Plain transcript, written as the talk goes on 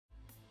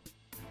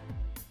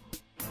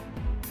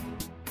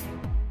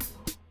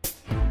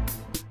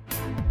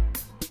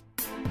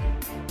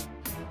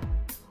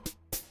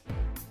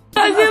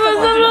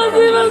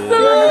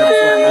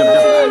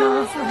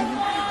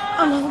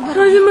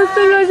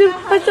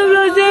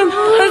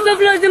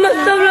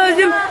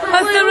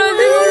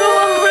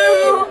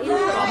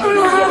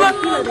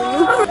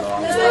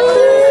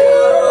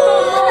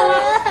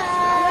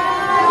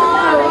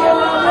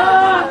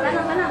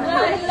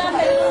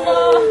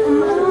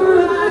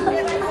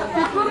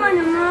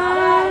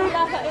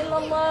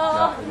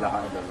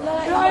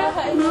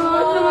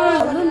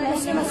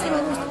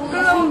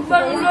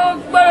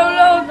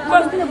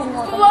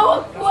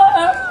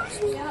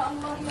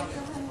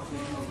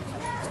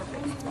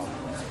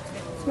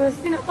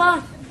Masih nak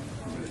Pak?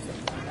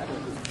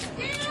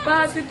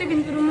 Pak, tutup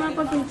pintu rumah,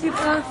 Pak, kunci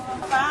Pak.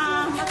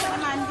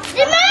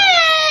 Jimmy!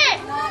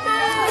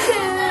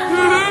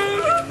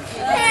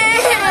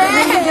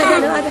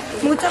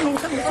 Muncul.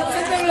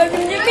 Lagi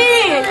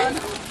Jimmy.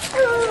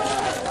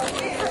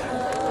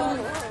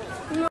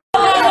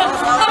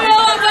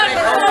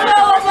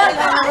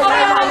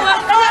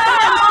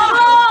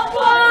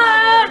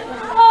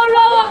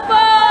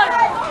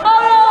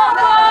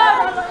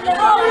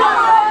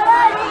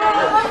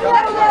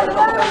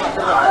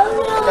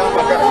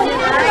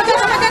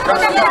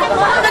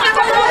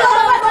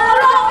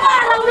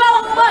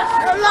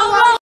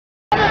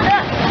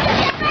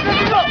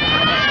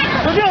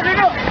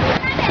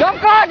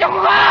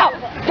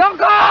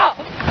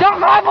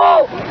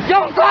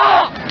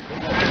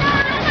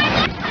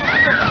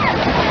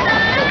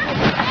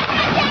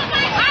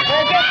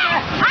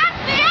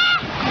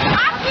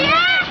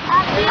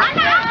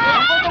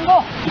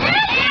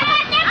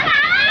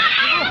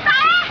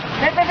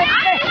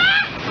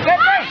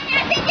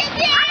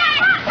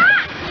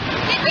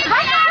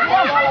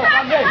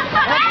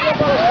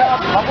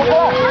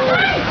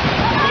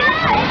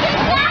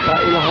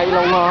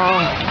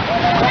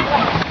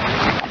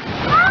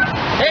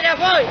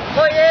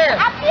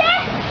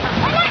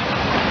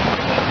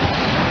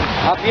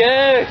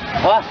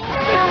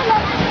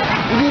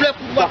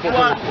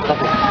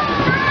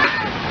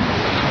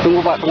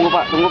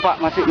 Tunggu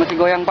Pak, masih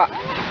goyang Pak.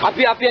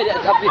 Api aja.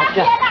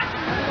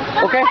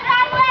 Oke.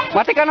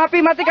 Matikan api,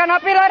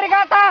 lari ke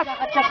atas.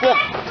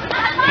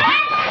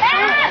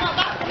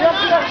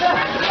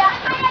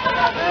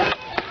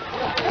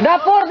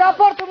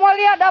 Dapur, semua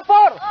lihat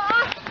dapur.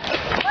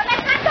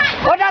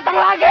 Oh, datang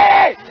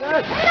lagi.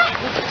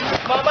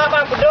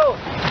 Bang, bedu.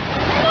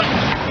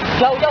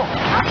 Jauh.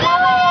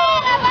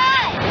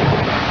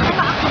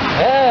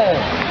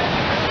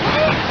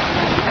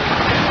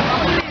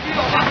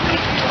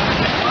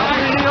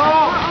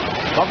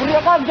 Bagus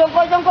dia kan,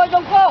 jongkok.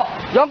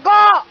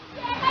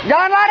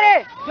 Jangan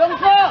lari.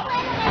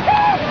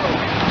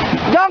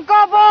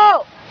 Jongkok,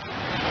 Bu.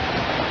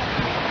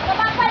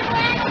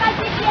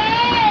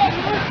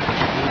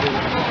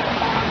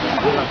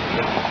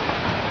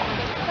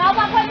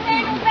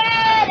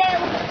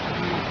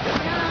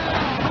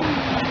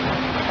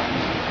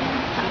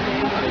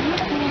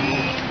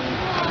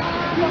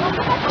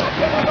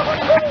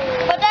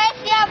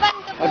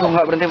 Aduh,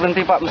 nggak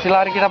berhenti Pak, mesti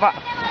lari kita Pak.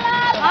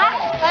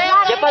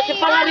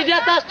 Cepat lari di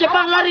atas,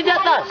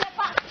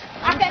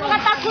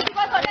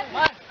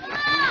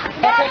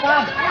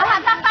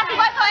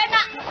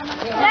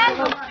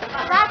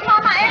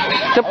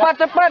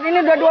 Cepat, ini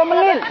udah 2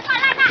 menit.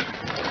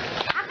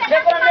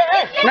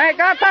 Naik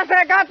ke atas.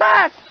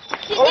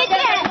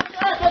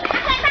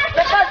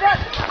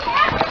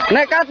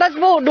 Naik ke atas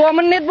Bu, 2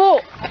 menit Bu.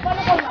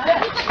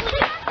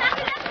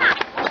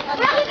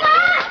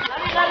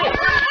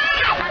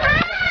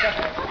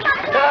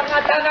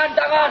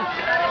 Jangan.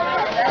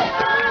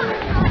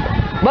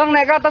 Bang,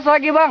 naik ke atas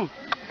lagi Bang.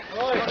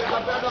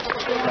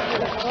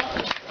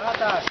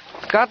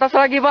 Ke atas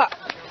lagi Pak.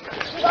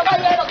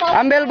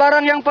 Ambil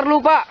barang yang perlu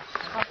Pak.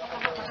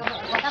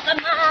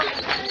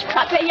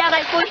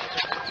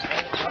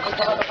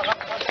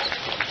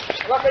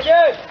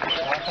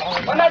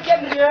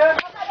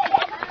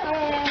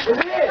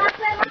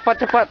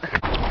 Cepat.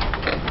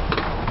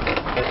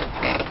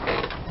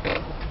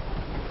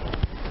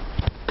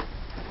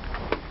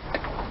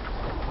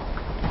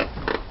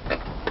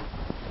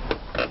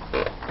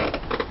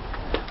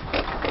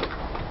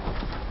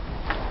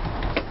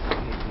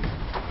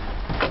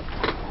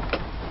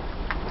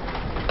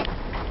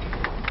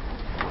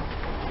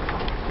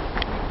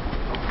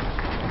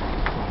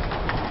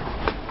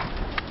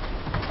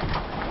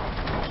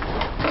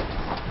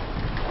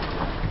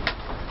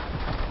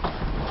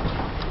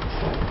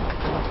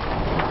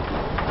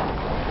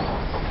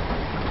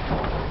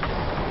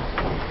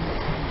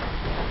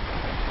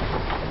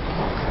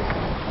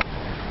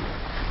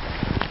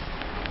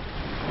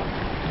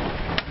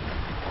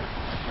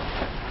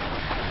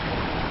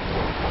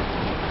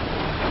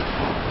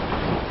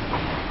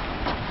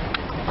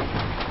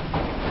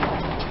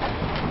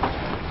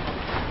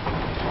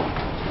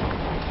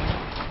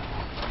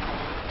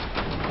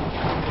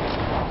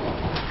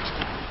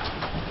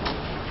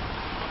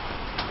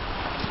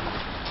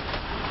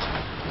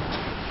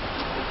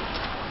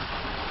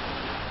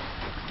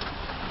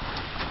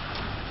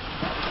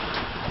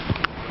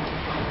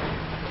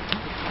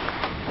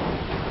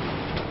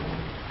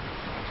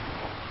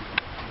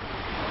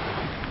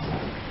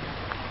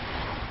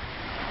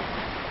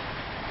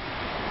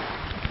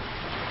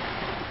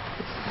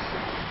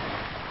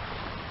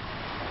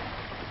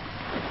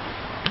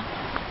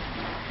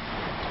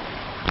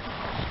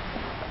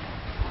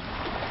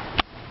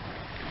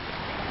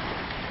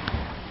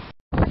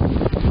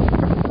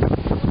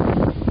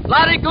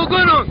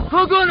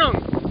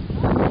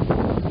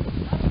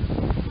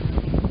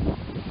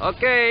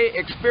 Okay,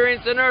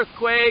 experience an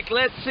earthquake.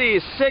 Let's see,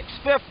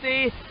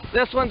 650.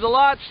 This one's a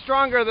lot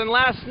stronger than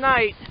last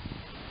night.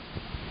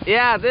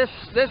 Yeah, this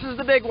is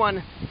the big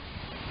one.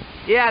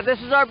 Yeah, this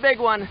is our big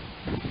one.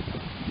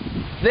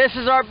 This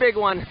is our big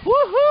one.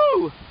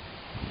 Woohoo!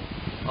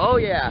 Oh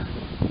yeah.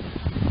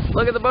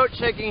 Look at the boat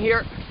shaking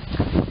here.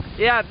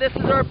 Yeah, this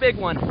is our big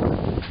one.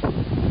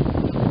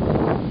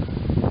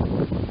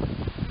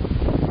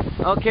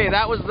 Okay,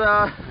 that was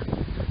a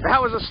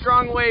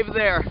strong wave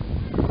there.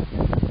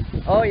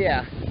 Oh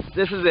yeah,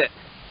 this is it.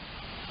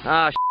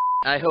 I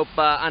hope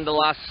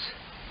Andalas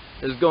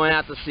is going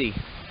out to sea.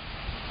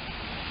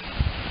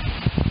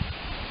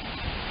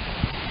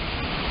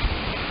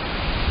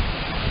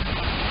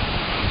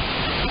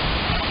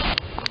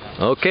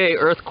 Okay,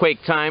 earthquake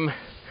time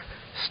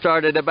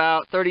started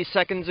about 30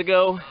 seconds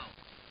ago.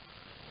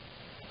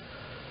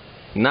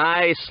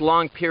 Nice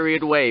long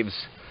period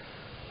waves.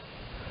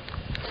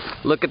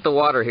 Look at the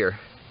water here.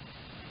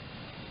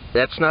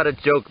 That's not a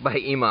joke by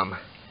Imam.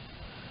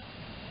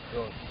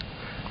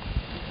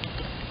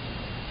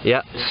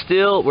 Yeah,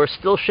 we're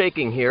still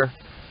shaking here.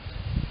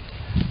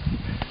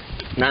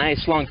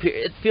 Nice long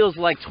period. It feels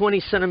like 20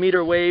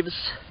 centimeter waves.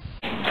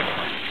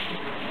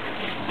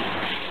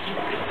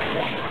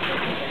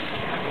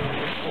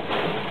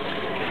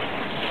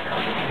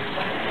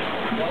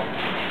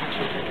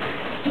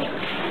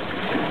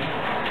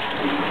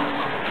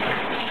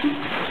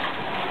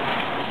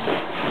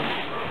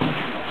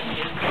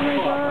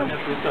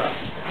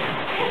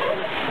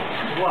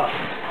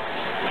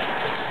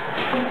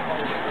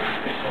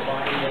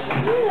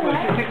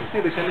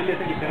 Take the chandelier,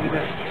 take the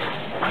chandelier.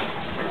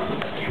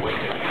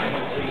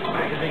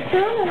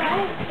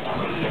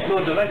 No,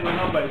 the light went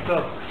on by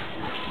itself.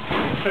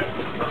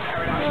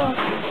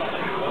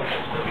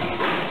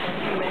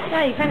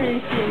 Now you can't really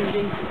see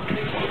anything.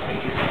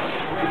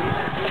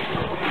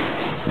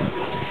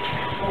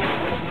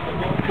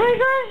 Oh my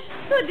gosh,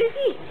 so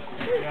dizzy.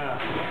 Yeah.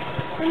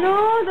 No,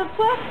 the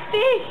poor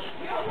fish.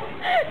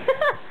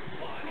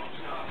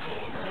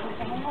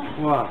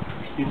 Wow.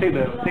 You take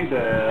the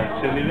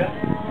chandelier?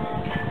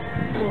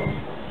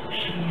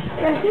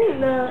 I think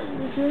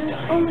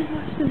oh my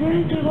gosh, the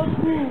very table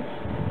too.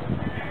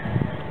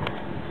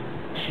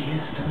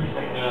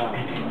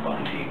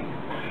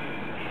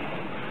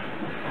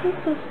 That's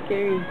so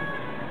scary.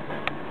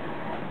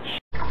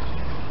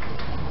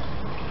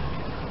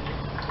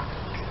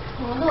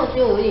 Oh, 那我觉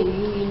得我有点晕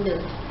晕的，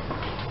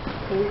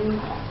头晕。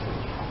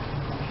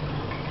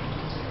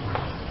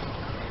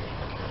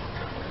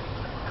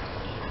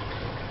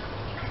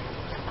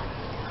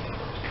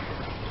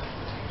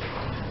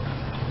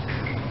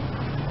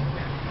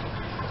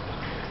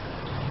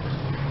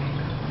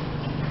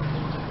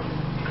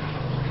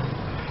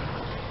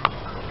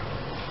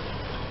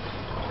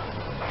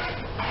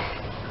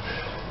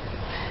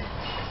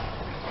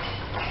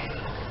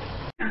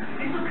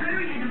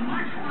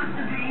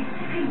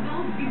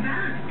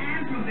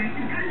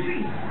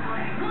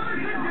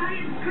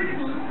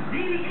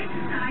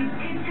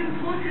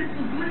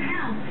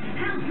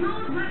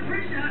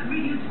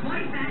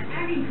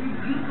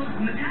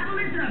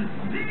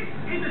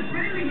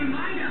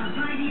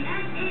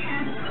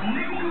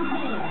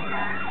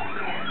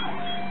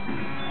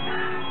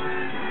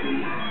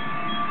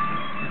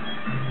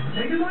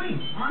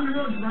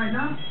Right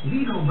now,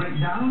 vehicle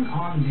breakdown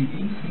on the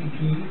ECP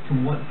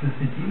towards the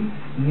city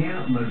near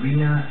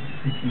Marina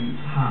City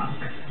Park.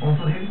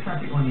 Also heavy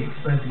traffic on the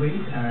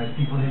expressways as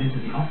people headed to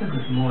the office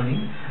this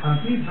morning.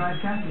 Please drive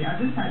carefully. At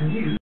this time,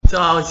 news.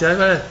 正好起来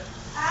快点。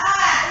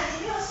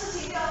你没有事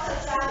情要在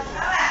家里，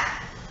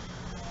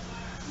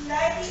起来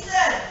地震，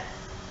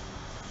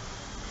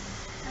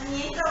很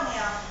严重了。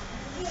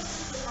你没有事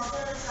情，不要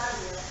在家里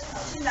了。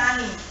去哪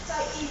里？在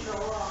1楼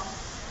哦。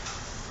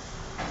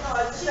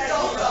去1楼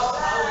了，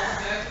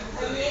很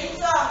严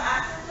重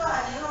啊！是说很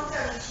严重，叫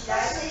你起来。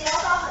是摇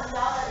到很摇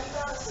的，遇到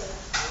水。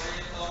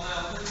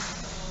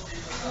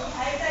你还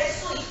在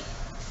睡？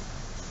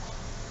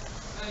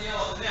那你要我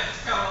怎样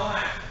跳楼啊？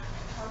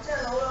好跳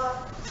楼了，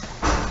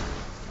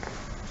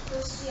都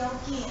消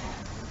减。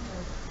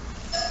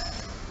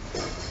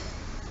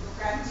有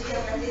感觉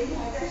你还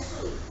在睡。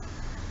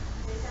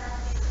等一下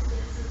电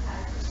视台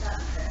就知道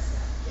你在想。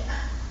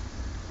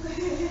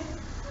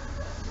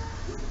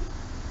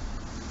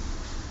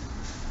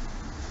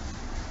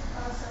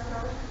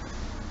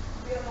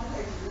不要弄太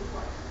久管，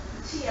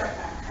气要打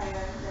开了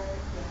再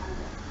给他们。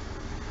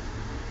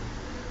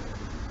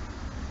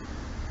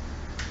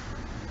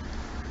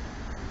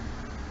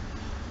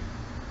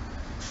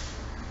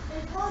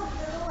พ่อมี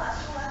จะรู้ว่า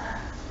ช่วยอ่ะ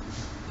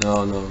No。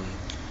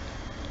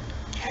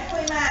还会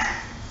吗？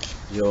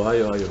有，那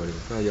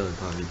有很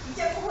怕力。以前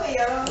不会有，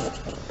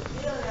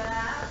没有人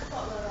啊，够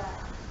了啦，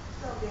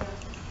够了。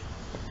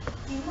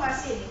金化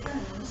线也更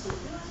明显，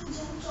因为是中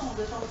重的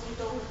东西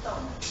都会动。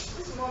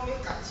为什么没有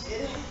感觉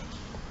呢？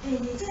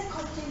你在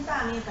空间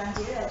大没有感觉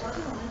的，昨天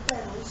我们在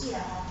楼下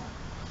哦，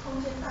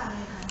空间大没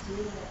有感觉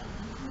的，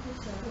空间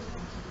小会感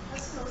觉。它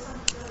是楼上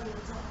比较严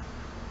重。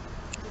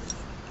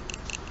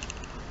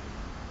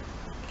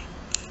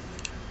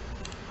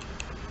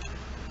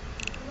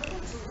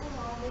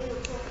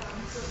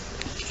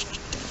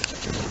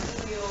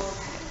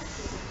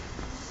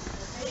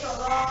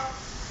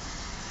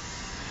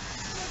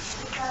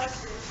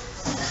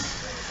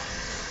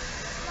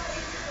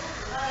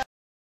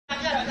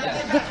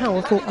The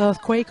powerful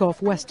earthquake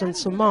off western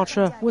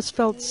Sumatra was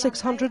felt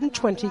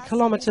 620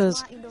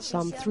 kilometers,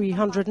 some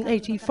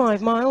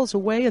 385 miles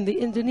away in the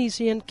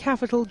Indonesian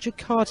capital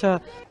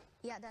Jakarta.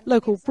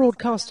 Local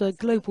broadcaster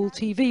Global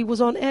TV was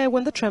on air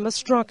when the tremor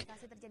struck.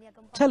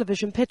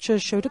 Television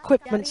pictures showed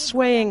equipment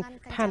swaying,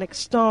 panicked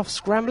staff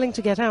scrambling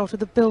to get out of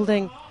the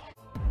building.